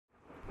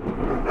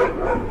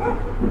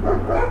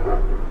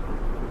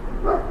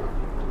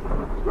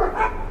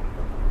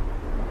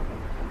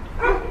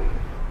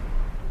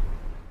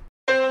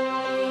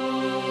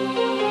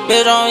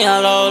Bitch on your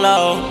Loe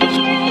Loe.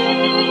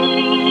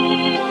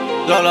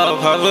 Loe Loe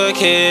public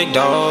kick,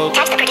 dog.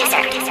 Catch the producer.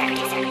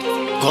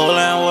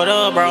 Coolin' with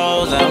the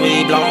bros, and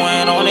we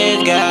blowin' on this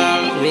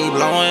gal. We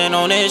blowin'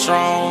 on this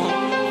strong.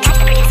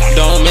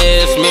 Don't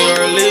miss me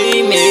or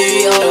leave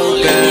me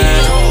open.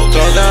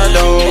 Close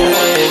the door,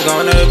 it's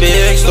gonna be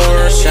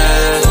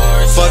extortion.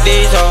 Fuck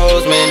these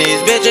hoes, man, these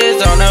bitches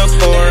on the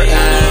court.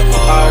 And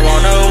I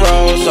wanna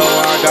roll, so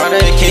I gotta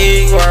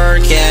keep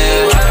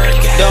working.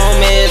 Don't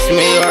miss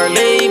me or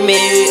leave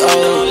me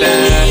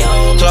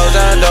open. Close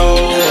the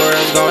door,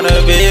 it's gonna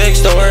be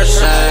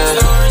extortion.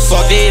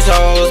 Fuck these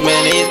hoes,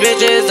 man, these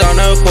bitches on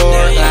the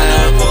court.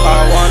 And I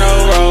wanna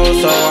roll,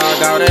 so I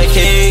gotta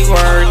keep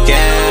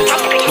working.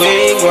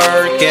 We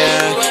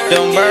working,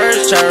 them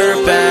birds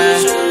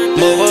chirping.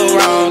 Move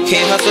around,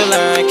 keep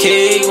hustling,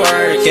 keep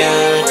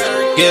working.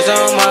 Get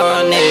some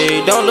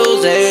money, don't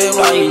lose it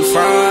while you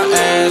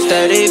frontin'.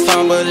 Steady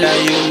fumbling,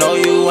 you know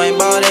you ain't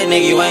bought it,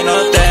 nigga, you ain't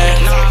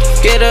nothing.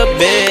 Get a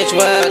bitch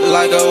wet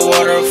like a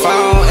water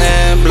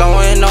fountain.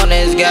 Blowing on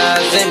this gas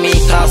in me,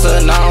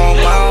 tossing on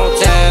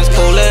mountains.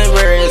 Coolin'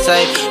 very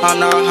safe, I'm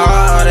not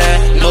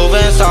hardin'.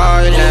 Moving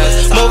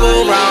silence, move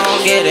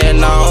around,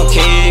 getting on,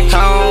 keep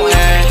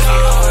counting.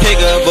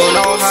 Pickable,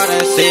 know how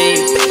to see.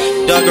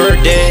 Duck her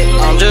dick,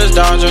 I'm just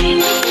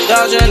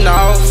dodging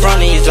off from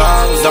these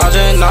dogs,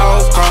 dodging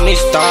off from these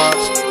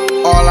stars.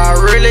 All I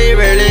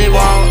really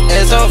want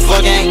is a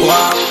fucking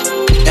guap.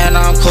 And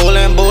I'm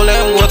coolin'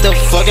 bullin' with the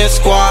fucking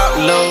squad.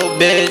 Little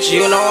bitch,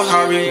 you know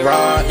how we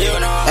ride.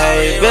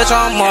 Hey, bitch,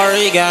 I'm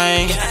Mari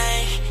gang.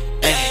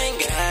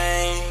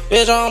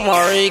 Bitch, I'm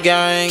Mari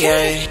gang,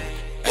 hey.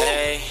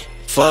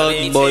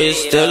 Fuck boy,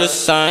 it's still the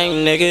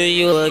same, nigga,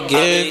 you a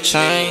good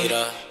chain.